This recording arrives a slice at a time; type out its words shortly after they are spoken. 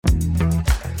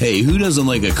Hey, who doesn't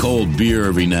like a cold beer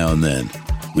every now and then?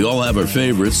 We all have our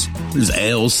favorites. There's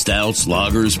ales, stouts,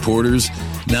 lagers, porters.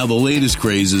 Now the latest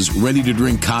craze is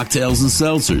ready-to-drink cocktails and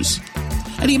seltzers.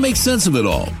 How do you make sense of it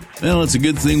all? Well, it's a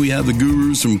good thing we have the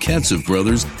gurus from Ketchup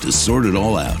Brothers to sort it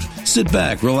all out. Sit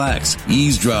back, relax,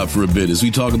 eavesdrop for a bit as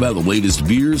we talk about the latest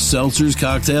beers, seltzers,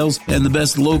 cocktails, and the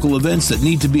best local events that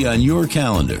need to be on your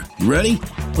calendar. You ready?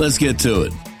 Let's get to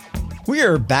it. We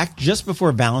are back just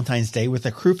before Valentine's Day with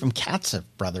a crew from Ketchup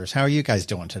Brothers. How are you guys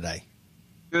doing today?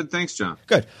 Good, thanks, John.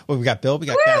 Good. Well, we got Bill, we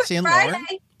got Cassie and Friday. Lauren.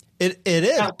 It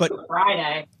is,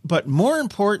 Friday. But more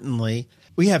importantly,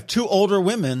 we have two older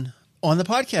women on the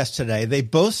podcast today. They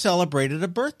both celebrated a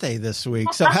birthday this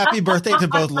week. So happy birthday to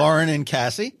both Lauren and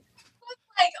Cassie.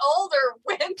 Like older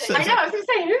women. I know. I was going to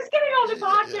say, who's getting on the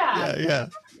podcast? Yeah.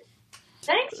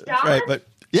 Thanks, John. Right, but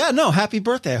yeah, no, happy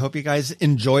birthday. I hope you guys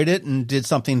enjoyed it and did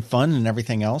something fun and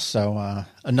everything else. So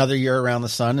another year around the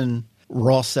sun and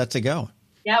we're all set to go.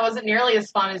 Yeah, it wasn't nearly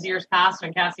as fun as years past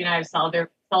when Cassie and I have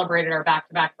celebrated our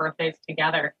back-to-back birthdays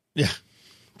together. Yeah,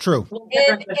 true. A little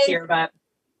different this year, but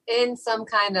in some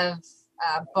kind of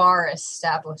bar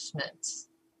establishment.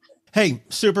 Hey,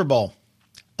 Super Bowl,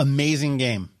 amazing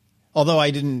game. Although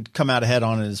I didn't come out ahead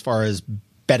on it as far as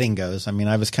betting goes. I mean,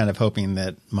 I was kind of hoping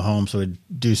that Mahomes would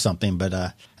do something,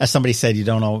 but as somebody said, you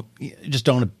just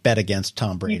don't bet against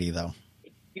Tom Brady, though.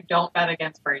 You don't bet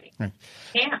against Brady. Right.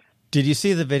 Can't. Did you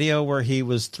see the video where he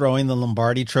was throwing the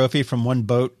Lombardi trophy from one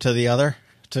boat to the other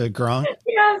to Gronk?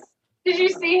 Yes. Did you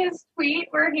see his tweet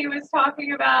where he was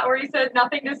talking about, where he said,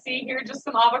 nothing to see here, just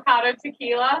some avocado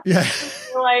tequila? Yeah.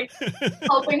 Like,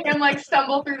 helping him, like,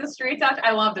 stumble through the streets.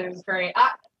 I loved it. It was great.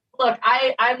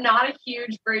 I'm not a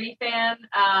huge Brady fan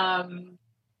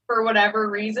for whatever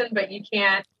reason, but you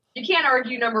can't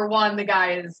argue, number one, the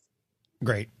guy is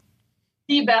great.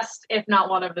 The best, if not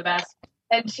one of the best.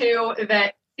 And two,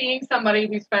 that seeing somebody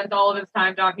who spends all of his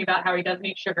time talking about how he doesn't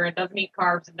eat sugar and doesn't eat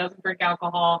carbs and doesn't drink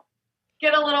alcohol,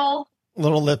 get a little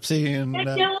lipsy and get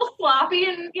a little sloppy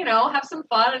and, have some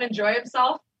fun and enjoy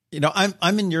himself.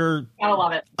 I'm in your, gotta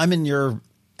love it. I'm in your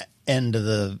end of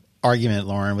the argument,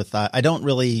 Lauren, with I don't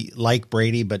really like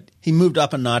Brady, but he moved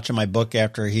up a notch in my book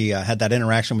after he had that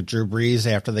interaction with Drew Brees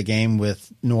after the game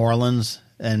with New Orleans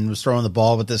and was throwing the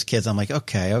ball with his kids. I'm like,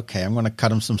 okay, I'm going to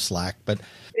cut him some slack, but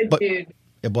dude.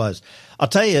 It was. I'll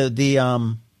tell you,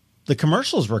 the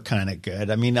commercials were kind of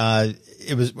good. I mean,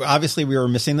 it was obviously we were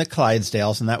missing the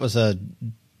Clydesdales, and that was a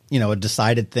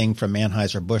decided thing from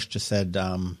Anheuser-Busch. Just said,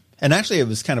 and actually it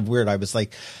was kind of weird. I was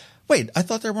like, wait, I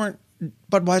thought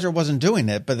Budweiser wasn't doing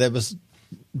it, but it was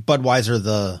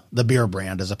Budweiser the beer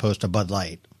brand as opposed to Bud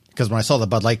Light. Because when I saw the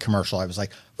Bud Light commercial, I was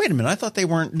like, wait a minute, I thought they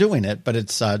weren't doing it, but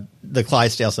it's the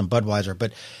Clydesdales and Budweiser.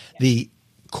 But the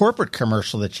corporate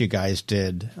commercial that you guys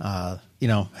did,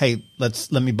 hey,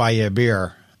 let me buy you a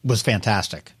beer, was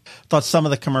fantastic. Thought some of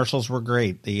the commercials were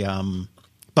great. The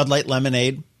Bud Light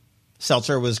lemonade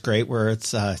seltzer was great, where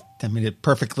it's it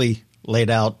perfectly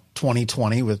laid out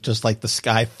 2020 with just like the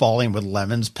sky falling with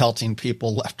lemons pelting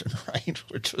people left and right,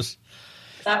 which was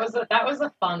that was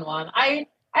a fun one. I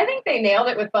think they nailed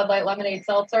it with Bud Light lemonade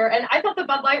seltzer, and I thought the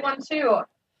Bud Light one too.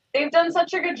 They've done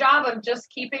such a good job of just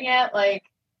keeping it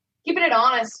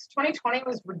honest. 2020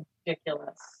 was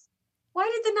ridiculous. Why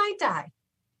did the knight die?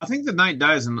 I think the knight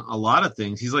dies in a lot of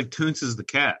things. He's like Toonces the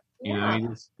cat. He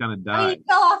just kind of died. He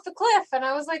fell off the cliff, and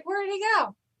I was like, where did he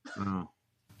go? Oh.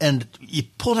 And you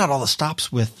pulled out all the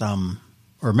stops with, or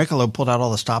Michelob pulled out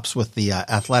all the stops with the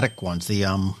athletic ones.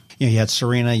 The you had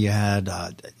Serena, you had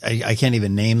I can't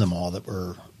even name them all that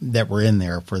were in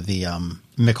there for the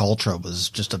Mick Ultra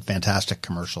was just a fantastic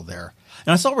commercial there.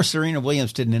 And I saw where Serena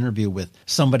Williams did an interview with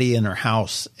somebody in her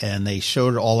house, and they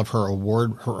showed all of her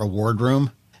award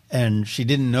room, and she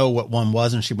didn't know what one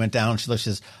was, and she went down and she looked,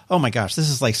 she says, "Oh my gosh, this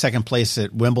is like second place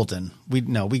at Wimbledon. We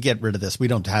get rid of this. We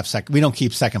don't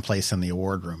keep second place in the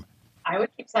award room." I would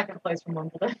keep second place from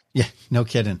Wimbledon. Yeah, no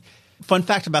kidding. Fun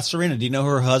fact about Serena: do you know who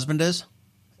her husband is,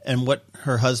 and what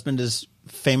her husband is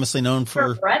famously known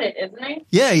for? Reddit, isn't he?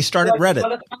 Yeah, he started Reddit.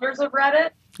 One of the founders of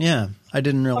Reddit. Yeah, I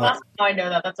didn't realize. Well, I know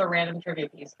that. That's a random trivia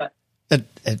piece, but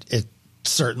it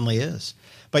certainly is.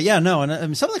 But yeah, no,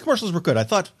 and some of the commercials were good. I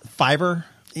thought Fiverr,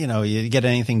 you get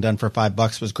anything done for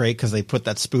 $5 was great because they put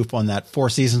that spoof on that Four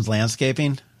Seasons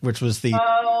landscaping, which was the.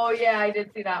 Oh yeah, I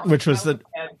did see that one. Which was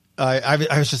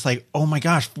I was just like, oh my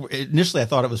gosh. Initially, I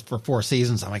thought it was for Four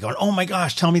Seasons. I'm like, going, oh my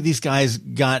gosh, tell me these guys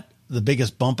got the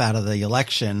biggest bump out of the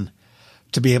election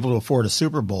to be able to afford a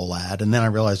Super Bowl ad. And then I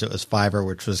realized it was Fiverr,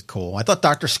 which was cool. I thought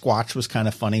Dr. Squatch was kind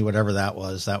of funny, whatever that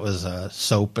was. That was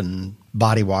soap and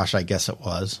body wash, I guess it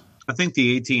was. I think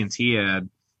the AT&T ad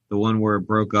the one where it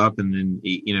broke up, and then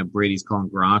Brady's calling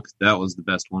Gronk. That was the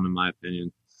best one in my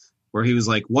opinion. Where he was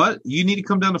like, "What? You need to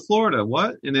come down to Florida?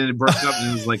 What?" And then it broke up, and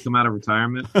he was like, "Come out of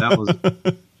retirement." That was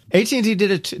AT&T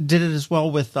did it as well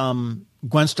with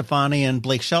Gwen Stefani and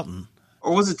Blake Shelton.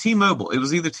 Or was it T-Mobile? It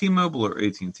was either T-Mobile or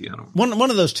AT&T. I don't know.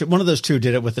 One of those two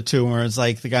did it with the two, where it's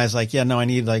like the guy's like, "Yeah, no, I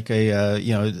need like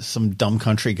a some dumb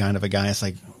country kind of a guy." It's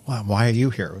like, why are you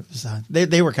here?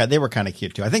 They were kind of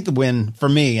cute too. I think the win for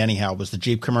me anyhow was the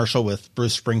Jeep commercial with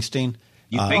Bruce Springsteen.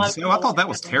 You think so? I thought that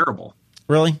was terrible.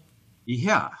 Really?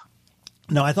 Yeah.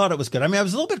 No, I thought it was good. I mean, I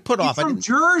was a little bit put off. He's from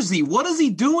Jersey. What is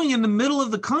he doing in the middle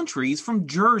of the country? He's from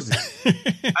Jersey.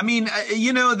 I mean,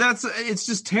 it's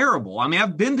just terrible. I mean,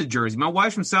 I've been to Jersey. My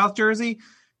wife's from South Jersey.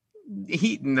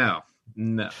 No.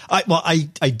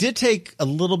 I did take a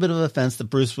little bit of offense that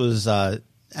Bruce was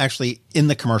actually in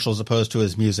the commercial as opposed to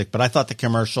his music, but I thought the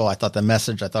commercial, I thought the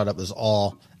message, I thought it was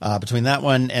all between that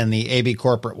one and the AB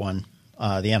corporate one,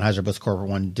 the Anheuser-Busch corporate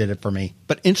one did it for me.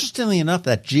 But interestingly enough,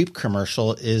 that Jeep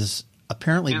commercial is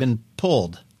apparently been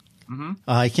pulled. Mm-hmm.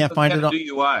 I can't find it on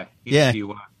DUI.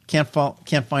 DUI.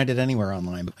 Can't find it anywhere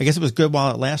online. I guess it was good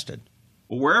while it lasted.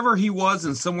 Well, wherever he was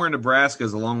in somewhere in Nebraska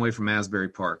is a long way from Asbury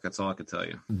Park. That's all I could tell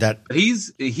you. But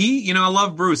I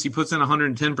love Bruce. He puts in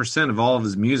 110% of all of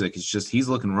his music. It's just he's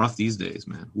looking rough these days,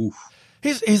 man. Oof.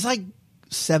 He's like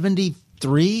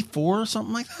 73, 4,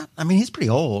 something like that. I mean, he's pretty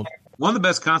old. One of the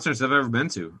best concerts I've ever been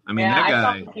to. I mean, that I guy.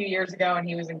 saw him a few years ago, and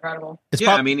he was incredible.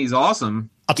 I mean, he's awesome.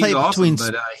 I'll tell he's you awesome,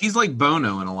 but he's like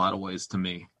Bono in a lot of ways to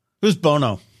me. Who's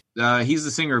Bono? He's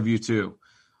the singer of U2.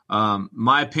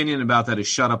 My opinion about that is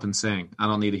shut up and sing. I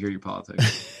don't need to hear your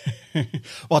politics. Well,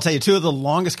 I'll tell you, two of the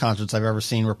longest concerts I've ever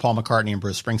seen were Paul McCartney and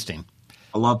Bruce Springsteen.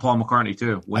 I love Paul McCartney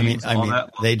too. Wings, I mean,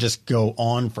 they just go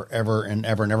on forever and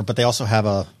ever and ever, but they also have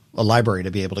a library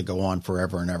to be able to go on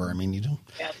forever and ever. I mean,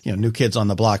 New Kids on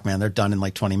the Block, man, they're done in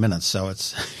like 20 minutes. So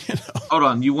it's, Hold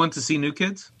on. You went to see New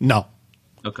Kids? No.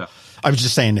 Okay. I was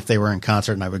just saying if they were in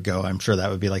concert and I would go, I'm sure that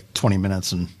would be like 20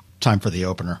 minutes and time for the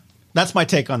opener. That's my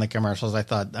take on the commercials. I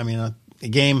thought, the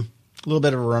game, a little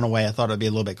bit of a runaway. I thought it would be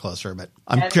a little bit closer, but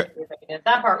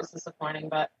that part was disappointing,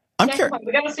 but I'm curious.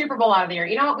 We got a Super Bowl out of the year.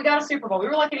 You know what? We got a Super Bowl. We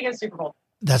were lucky to get a Super Bowl.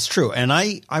 That's true. And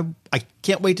I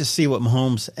can't wait to see what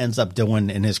Mahomes ends up doing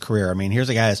in his career. I mean, here's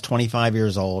a guy that's 25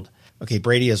 years old. Okay,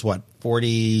 Brady is what,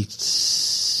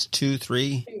 42,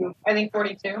 3? I think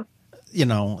 42.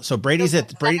 So Brady's at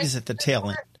the tail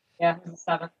end. Yeah, he's a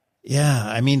 7. Yeah,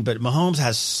 I mean, but Mahomes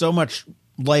has so much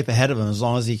life ahead of him as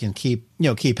long as he can keep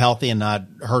healthy and not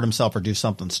hurt himself or do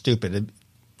something stupid.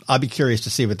 I'll be curious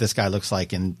to see what this guy looks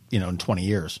like in 20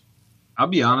 years. I'll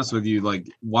be honest with you, like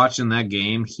watching that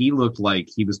game, he looked like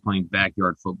he was playing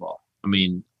backyard football. I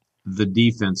mean, the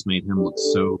defense made him look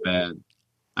so bad.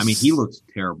 I mean, he looked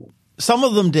terrible. Some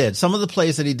of them did. Some of the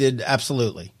plays that he did,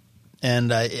 absolutely.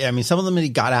 And some of them he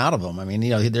got out of them. I mean,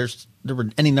 there were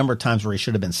any number of times where he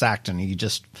should have been sacked, and he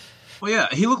just. Well, yeah,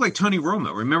 he looked like Tony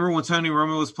Romo. Remember when Tony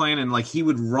Romo was playing, and like he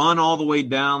would run all the way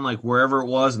down, like wherever it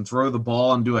was, and throw the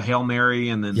ball and do a Hail Mary,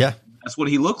 and then that's what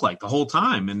he looked like the whole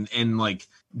time. And like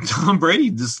Tom Brady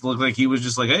just looked like he was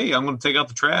just like, hey, I'm going to take out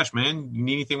the trash, man. You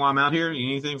need anything while I'm out here? You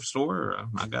need anything for store?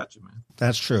 I got you, man.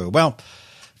 That's true. Well,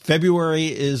 February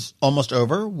is almost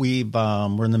over.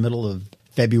 We're in the middle of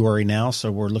February now,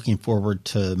 so we're looking forward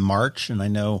to March. And I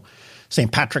know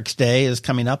St. Patrick's Day is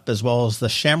coming up, as well as the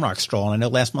Shamrock Stroll. And I know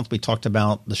last month we talked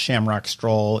about the Shamrock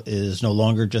Stroll is no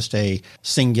longer just a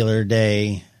singular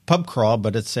day pub crawl,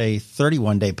 but it's a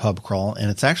 31-day pub crawl. And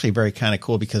it's actually very kind of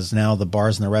cool because now the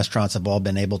bars and the restaurants have all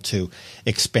been able to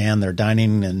expand their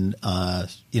dining and,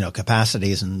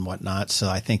 capacities and whatnot. So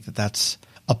I think that that's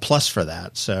a plus for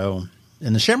that. So,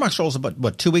 and the Shamrock Stroll is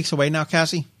about, 2 weeks away now,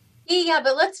 Cassie? Yeah,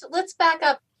 but let's back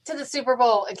up to the Super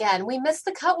Bowl again. We missed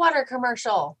the Cutwater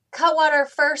commercial. Cutwater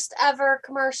first ever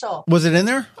commercial. Was it in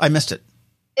there? I missed it.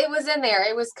 It was in there.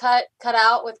 It was cut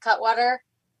out with Cutwater.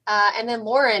 And then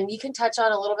Lauren, you can touch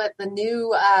on a little bit the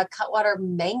new Cutwater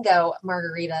mango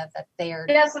margarita that they're.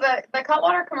 Yeah, so the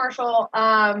Cutwater commercial.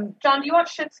 John, do you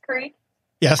watch Schitt's Creek?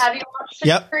 Yes. Have you watched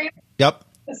Schitt's Creek? Yep.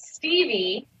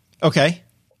 Stevie. Okay.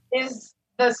 Is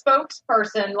the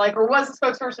spokesperson, or was the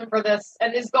spokesperson for this,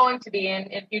 and is going to be in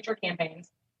future campaigns.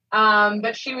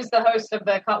 But she was the host of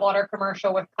the Cutwater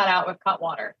commercial with Cut Out with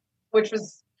Cutwater, which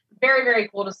was very, very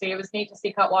cool to see. It was neat to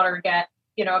see Cutwater get,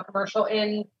 a commercial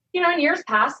in years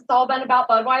past. It's all been about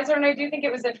Budweiser. And I do think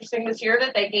it was interesting this year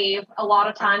that they gave a lot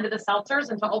of time to the seltzers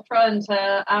and to Ultra and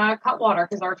to Cutwater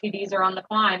because RTDs are on the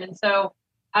climb. And so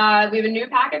we have a new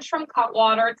package from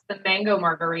Cutwater. It's the mango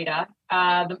margarita.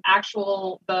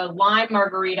 The lime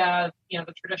margarita,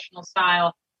 the traditional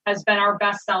style, has been our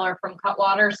best seller from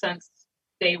Cutwater since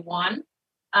day one.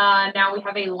 Now we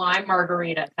have a lime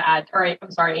margarita to add,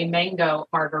 a mango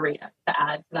margarita to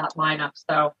add to that lineup.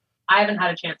 So I haven't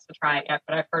had a chance to try it yet,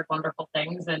 but I've heard wonderful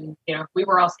things. And, we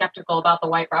were all skeptical about the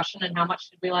White Russian and how much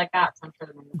did we like that. So I'm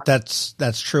sure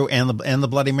that's true. And the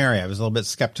Bloody Mary. I was a little bit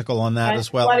skeptical on that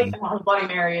as well. Bloody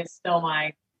Mary is still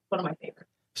one of my favorites.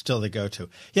 Still the go-to.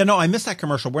 Yeah, no, I missed that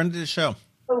commercial. When did it show?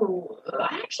 Oh,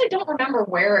 I actually don't remember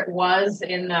where it was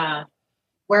in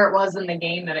the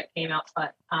game that it came out,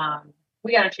 but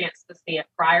we got a chance to see it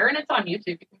prior, and it's on YouTube.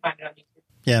 You can find it on YouTube.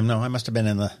 Yeah, no, I must have been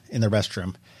in the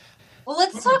restroom. Well,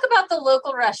 let's talk about the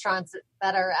local restaurants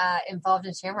that are involved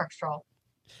in Shamrock Stroll.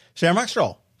 Shamrock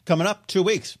Stroll coming up 2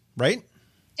 weeks, right?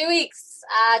 2 weeks,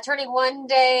 turning 1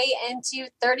 day into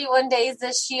 31 days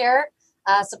this year.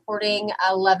 Supporting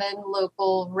 11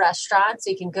 local restaurants.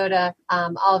 So you can go to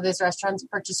all of those restaurants,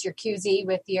 purchase your koozie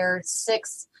with your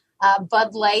 6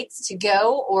 Bud Lights to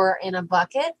go or in a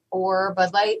bucket, or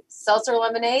Bud Light Seltzer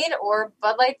Lemonade or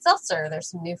Bud Light Seltzer. There's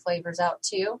some new flavors out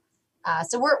too.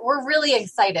 So we're really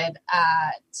excited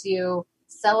to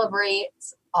celebrate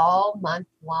all month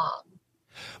long.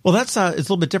 Well, that's it's a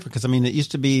little bit different because it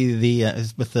used to be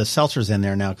the with the seltzers in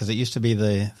there now, because it used to be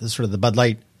the sort of the Bud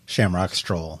Light Shamrock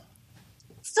Stroll.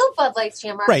 Still Bud Light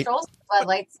Shamrock Strolls, Bud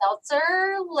Light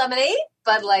Seltzer Lemonade,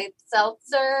 Bud Light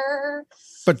Seltzer.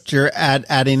 But you're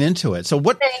adding into it. So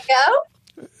what? There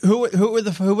you go. Who are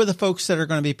the folks that are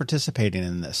going to be participating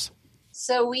in this?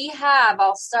 So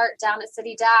I'll start down at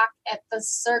City Dock at the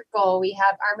Circle. We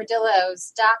have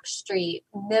Armadillos, Dock Street,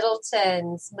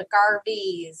 Middleton's,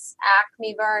 McGarvey's,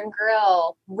 Acme Bar and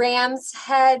Grill, Ram's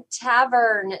Head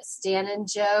Tavern, Stan and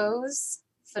Joe's,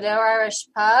 Fido Irish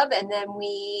Pub, and then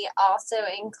we also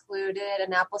included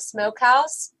Annapolis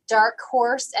Smokehouse, Dark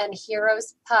Horse, and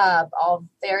Heroes Pub, all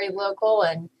very local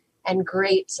and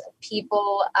great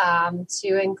people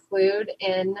to include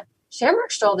in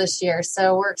Shamrock Stroll this year.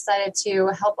 So we're excited to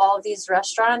help all of these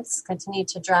restaurants continue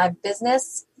to drive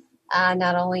business,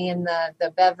 not only in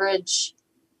the beverage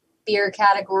beer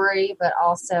category, but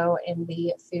also in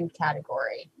the food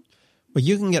category. Well,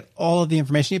 you can get all of the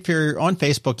information. If you're on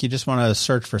Facebook, you just want to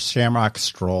search for Shamrock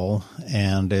Stroll,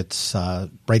 and it's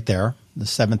right there, the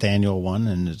 7th annual one,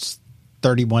 and it's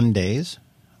 31 days,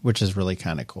 which is really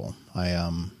kind of cool. I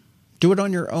do it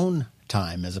on your own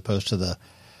time as opposed to the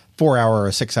 4-hour or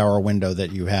 6-hour window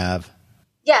that you have.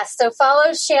 Yes, so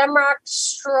follow Shamrock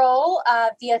Stroll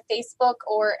via Facebook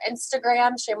or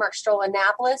Instagram, Shamrock Stroll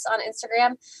Annapolis on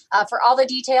Instagram, for all the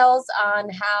details on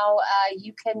how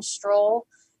you can stroll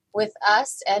with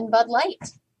us and Bud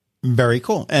Light. Very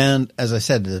cool. And as I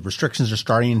said, the restrictions are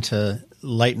starting to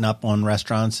lighten up on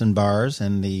restaurants and bars,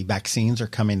 and the vaccines are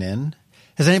coming in.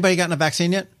 Has anybody gotten a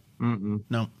vaccine yet? Mm-mm.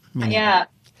 No. Yeah.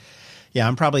 Yeah,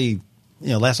 I'm probably,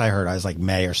 last I heard I was like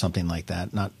May or something like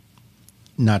that.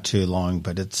 Not too long,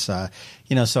 but it's, so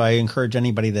I encourage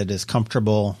anybody that is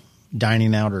comfortable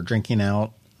dining out or drinking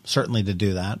out, certainly to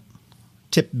do that.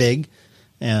 Tip big.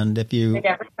 And if you take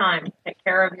every time, take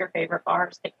care of your favorite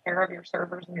bars, take care of your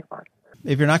servers and your bars.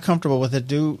 If you're not comfortable with it,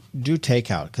 do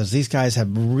takeout, because these guys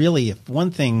have really, one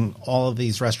thing, all of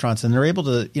these restaurants, and they're able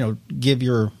to, give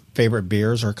your favorite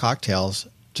beers or cocktails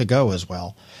to go as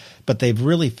well. But they've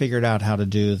really figured out how to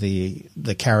do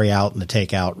the carry out and the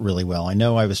takeout really well. I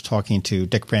know I was talking to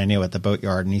Dick Franio at the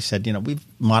Boatyard, and he said, we've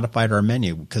modified our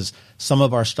menu because some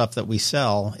of our stuff that we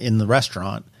sell in the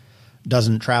restaurant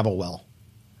doesn't travel well.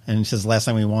 And he says the last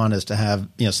thing we want is to have,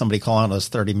 somebody call on us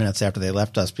 30 minutes after they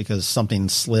left us because something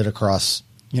slid across,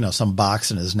 some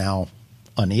box and is now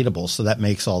uneatable. So that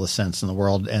makes all the sense in the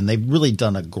world. And they've really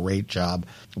done a great job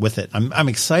with it. I'm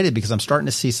excited because I'm starting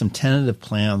to see some tentative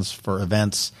plans for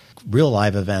events, real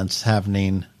live events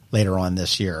happening later on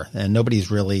this year. And nobody's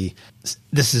really,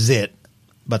 this is it,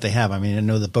 but they have. I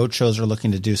know the boat shows are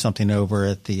looking to do something over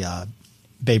at the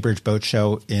Bay Bridge Boat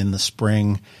Show in the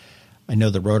spring. I know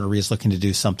the Rotary is looking to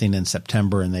do something in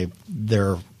September, and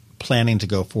they're planning to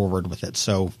go forward with it.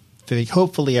 So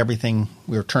hopefully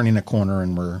we're turning a corner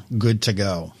and we're good to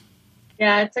go.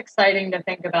 Yeah, it's exciting to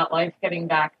think about life getting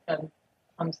back to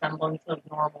some semblance of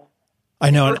normal. I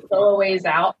know. We're still a ways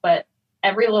out, but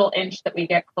every little inch that we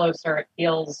get closer, it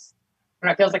feels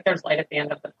like there's light at the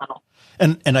end of the tunnel.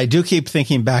 And I do keep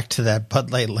thinking back to that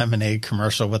Bud Light lemonade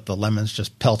commercial with the lemons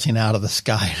just pelting out of the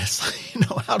sky. And it's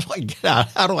like, how do I get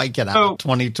out? How do I get out of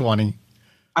 2020?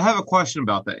 I have a question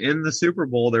about that. In the Super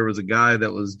Bowl, there was a guy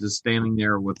that was just standing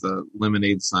there with a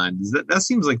lemonade sign. That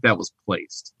seems like that was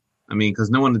placed.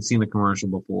 Because no one had seen the commercial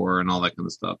before and all that kind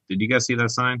of stuff. Did you guys see that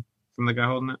sign from the guy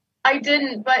holding it? I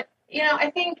didn't, but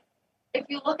I think if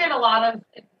you look at a lot of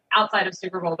outside of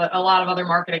Super Bowl, but a lot of other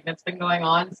marketing that's been going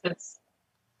on since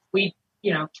we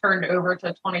turned over to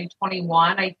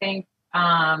 2021. I think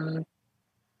the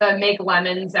make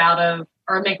lemonade out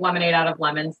of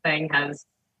lemons thing has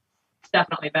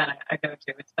definitely been a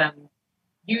go-to. It's been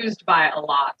used by a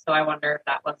lot. So I wonder if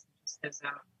that was just his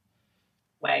own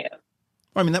way of.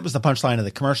 Well, I mean, that was the punchline of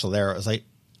the commercial there. It was like,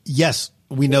 yes,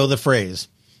 we know the phrase.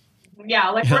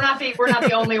 Yeah. Like we're not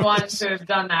the only ones who have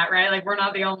done that, right? Like we're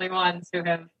not the only ones who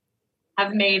have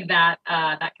made that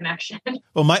connection.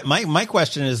 Well, my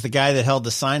question is the guy that held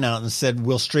the sign out and said,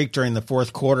 we'll streak during the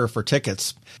fourth quarter for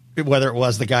tickets, whether it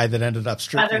was the guy that ended up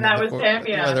streaking. Whether that was him,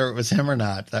 yeah. Whether it was him or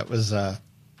not. That was,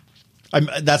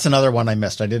 that's another one I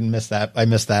missed. I didn't miss that. I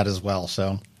missed that as well.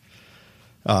 So,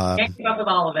 can't keep up with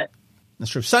all of it.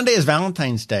 That's true. Sunday is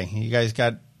Valentine's Day. You guys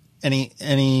got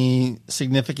any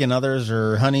significant others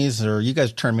or honeys, or you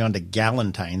guys turned me on to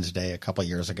Galentine's Day a couple of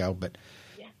years ago, but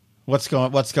yeah. What's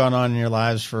going on in your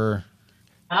lives for?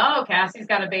 Oh, Cassie's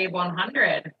got a Babe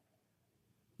 100.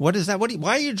 What is that?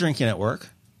 Why are you drinking at work?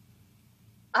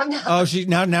 I'm not. Oh,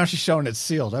 now she's showing it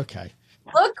sealed. Okay.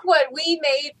 Look what we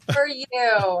made for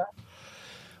you.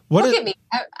 Look at me.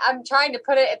 I'm trying to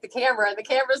put it at the camera, and the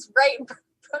camera's right in front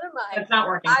of my It's not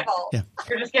working. eyeball. Yeah.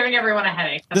 You're just giving everyone a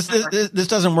headache. This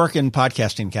doesn't work in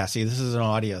podcasting, Cassie. This is an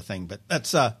audio thing, but that's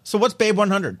so what's Babe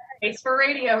 100? It's for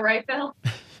radio, right, Phil?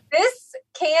 This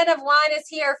can of wine is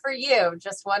here for you.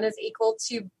 Just one is equal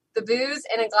to the booze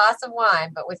in a glass of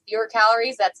wine, but with fewer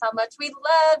calories. That's how much we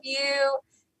love you.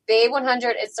 Babe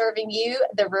 100 is serving you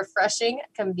the refreshing,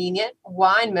 convenient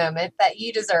wine moment that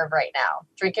you deserve right now.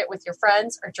 Drink it with your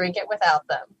friends or drink it without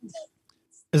them.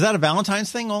 Is that a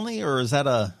Valentine's thing only, or is that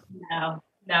a? No,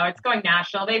 it's going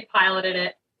national. They piloted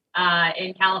it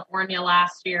in California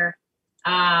last year,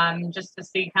 just to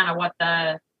see kind of what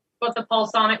the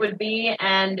pulse on it would be,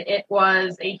 and it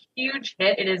was a huge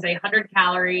hit. It is a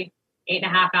 100-calorie,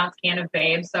 8.5-ounce can of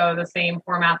Babe, so the same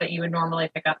format that you would normally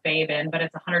pick up Babe in, but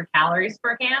it's 100 calories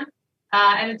per can,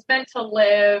 and it's meant to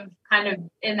live kind of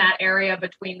in that area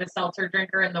between the seltzer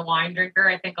drinker and the wine drinker.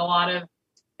 I think a lot of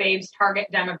Babe's target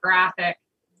demographic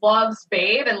loves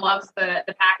Babe and loves the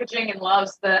packaging and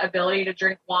loves the ability to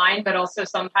drink wine, but also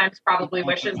sometimes probably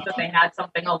wishes that they had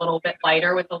something a little bit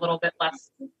lighter with a little bit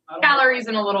less calories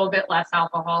and a little bit less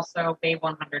alcohol. So Babe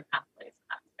 100 kind of plays in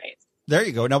that space. There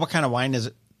you go. Now, what kind of wine is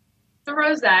it? It's a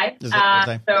rosé. Is it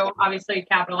rosé? So obviously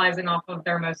capitalizing off of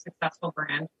their most successful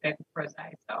brand, Babe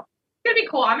Rosé. So it's going to be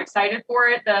cool. I'm excited for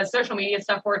it. The social media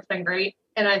stuff for it's been great.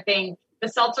 And I think the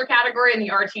seltzer category and the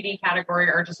RTD category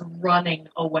are just running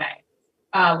away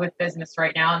with business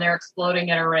right now, and they're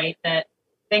exploding at a rate that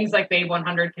things like Babe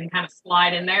 100 can kind of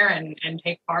slide in there and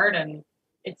take part, and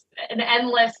it's an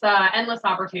endless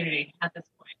opportunity at this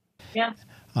point. Yeah,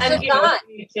 and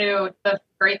too, the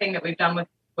great thing that we've done with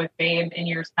Babe in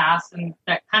years past, and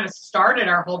that kind of started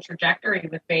our whole trajectory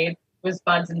with Babe, was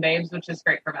Buds and Babes, which is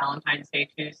great for Valentine's Day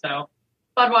too. So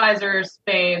Budweiser's,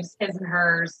 Babes, his and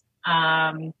hers,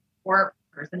 or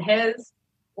hers and his,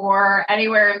 or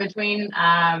anywhere in between.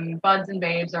 Buds and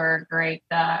Babes are great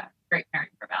pairing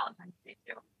for Valentine's Day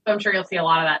too. So I'm sure you'll see a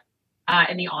lot of that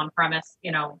in the on-premise,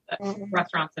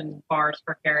 restaurants and bars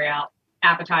for carry-out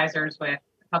appetizers with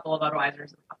a couple of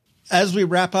Budweisers. As we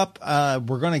wrap up,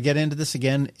 we're going to get into this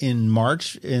again in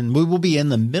March, and we will be in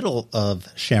the middle of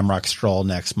Shamrock Stroll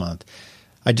next month.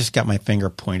 I just got my finger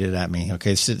pointed at me.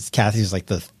 Okay, so Kathy's like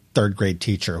the third grade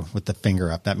teacher with the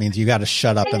finger up. That means you got to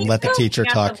shut up and let the teacher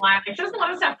talk. She doesn't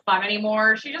want us to have fun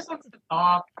anymore. She just wants to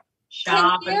talk,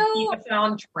 shop, and keep us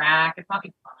on track. It's not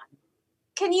fun.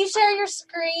 Can you share your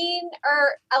screen,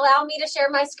 or allow me to share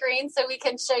my screen so we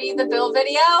can show you the bill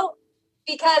video?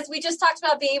 Because we just talked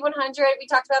about Babe 100. We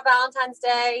talked about Valentine's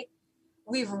Day.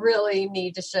 We really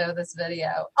need to show this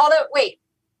video. Although, wait,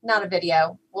 not a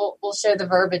video. We'll show the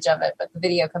verbiage of it, but the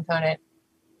video component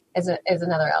is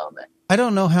another element. I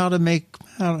don't know how to make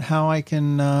how I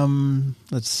can.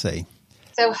 Let's see.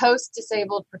 So, host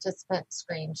disabled participant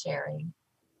screen sharing.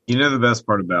 You know, the best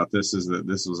part about this is that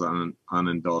this was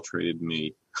unadulterated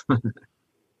meat.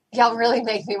 Y'all really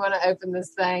make me want to open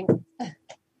this thing.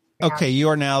 Okay, you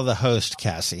are now the host,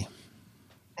 Cassie.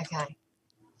 Okay.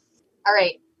 All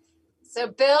right. So,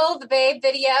 Bill the Babe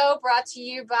video brought to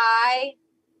you by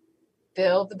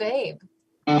Bill the Babe.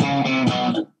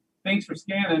 Thanks for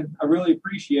scanning. I really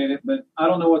appreciate it, but I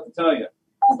don't know what to tell you.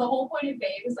 The whole point of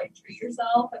Babe is like treat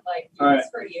yourself and like do this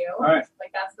for you. All right.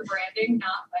 Like that's the branding, not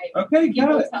like okay,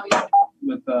 people got it. tell you.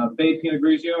 With Babe Pinot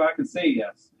Grigio, I can say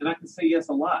yes, and I can say yes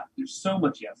a lot. There's so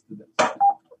much yes to this.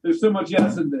 There's so much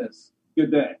yes in this.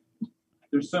 Good day.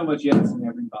 There's so much yes in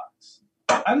every box.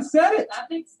 I just said it. That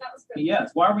was good. Yes.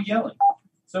 Why are we yelling?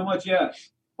 So much yes.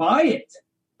 Buy it.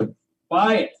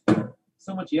 Buy it.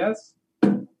 So much yes. Buy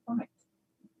it.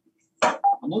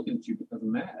 I'm looking at you because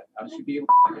I'm mad. How should be able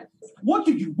to? What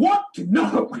do you want to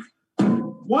know?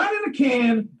 Wine in a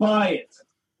can, buy it.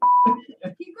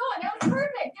 Keep going. That was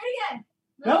perfect. Do it again.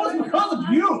 That was because of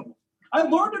you. I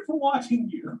learned it from watching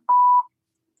you.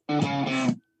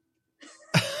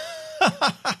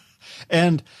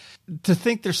 And to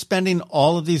think they're spending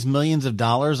all of these millions of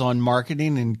dollars on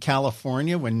marketing in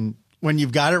California when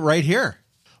you've got it right here.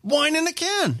 Wine in a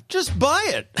can. Just buy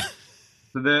it.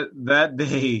 So that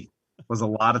day was a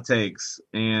lot of takes,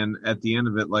 and at the end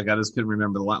of it, like, I just couldn't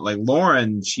remember the line. Like,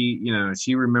 Lauren, she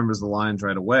remembers the lines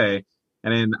right away,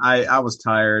 and then I was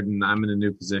tired, and I'm in a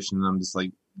new position, and I'm just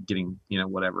like getting,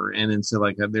 whatever. And then so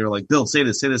like they were like, Bill, say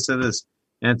this, say this, say this.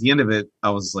 And at the end of it, I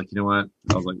was like, you know what?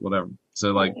 I was like, whatever.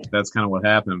 So like that's kind of what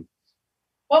happened.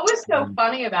 What was so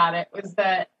funny about it was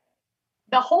that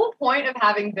the whole point of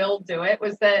having Bill do it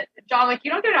was that, John, like,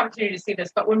 you don't get an opportunity to see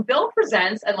this, but when Bill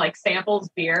presents and like samples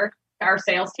beer to our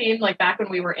sales team, like back when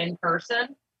we were in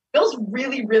person, Bill's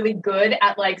really, really good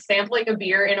at like sampling a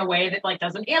beer in a way that like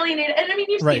doesn't alienate it. And I mean,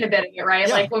 you've seen a bit of it, right?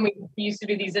 Yeah. Like when we used to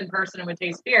do these in person and would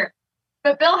taste beer.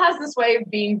 But Bill has this way of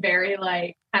being very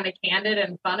like kind of candid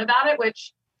and fun about it,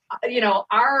 which,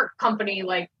 our company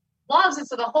like loves it.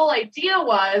 So the whole idea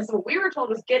was, what we were told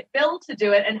was get Bill to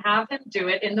do it and have him do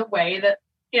it in the way that,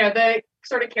 the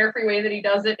sort of carefree way that he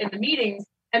does it in the meetings.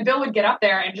 And Bill would get up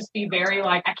there and just be very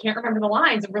like, I can't remember the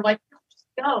lines. And we're like, no, just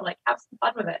go, like, have some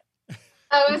fun with it.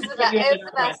 Oh, it was the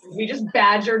best. We just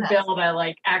badgered Bill to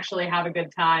like actually have a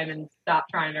good time and stop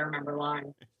trying to remember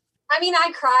lines. I mean,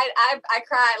 I cried. I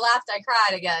cried, laughed, I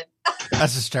cried again.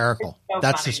 That's hysterical. So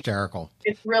That's funny. hysterical.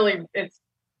 It's really, it's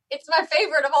my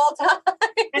favorite of all time.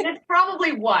 And it's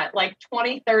probably like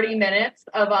 20, 30 minutes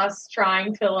of us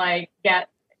trying to like get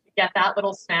that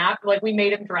little snap. Like we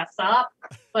made him dress up.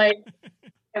 Like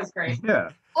it was great.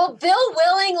 Yeah. Well, Bill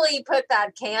willingly put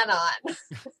that can on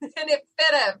and it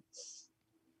fit him.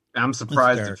 I'm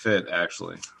surprised it fit,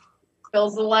 actually.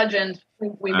 Bill's a legend.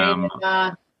 We made him,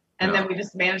 and then we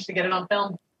just managed to get it on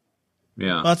film.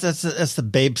 Yeah. Well, that's the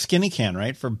Babe Skinny can,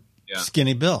 right? For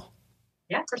Skinny Bill.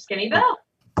 Yeah, for Skinny Bill.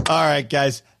 All right,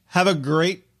 guys. Have a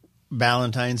great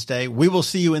Valentine's Day. We will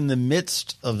see you in the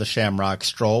midst of the Shamrock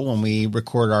Stroll when we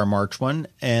record our March one.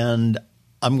 And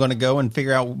I'm going to go and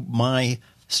figure out my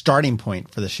starting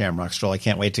point for the Shamrock Stroll. I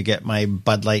can't wait to get my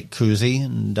Bud Light koozie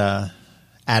and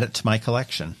add it to my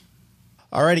collection.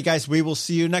 All righty, guys. We will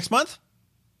see you next month.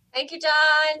 Thank you,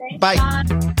 John. Bye.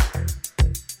 John.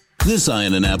 This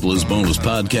Iron Annapolis Bonus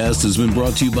podcast has been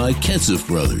brought to you by Ketsif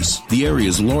Brothers, the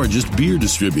area's largest beer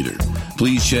distributor.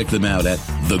 Please check them out at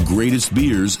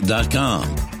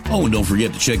thegreatestbeers.com. Oh, and don't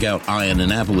forget to check out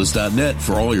IronAnnapolis.net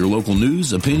for all your local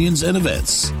news, opinions, and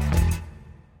events.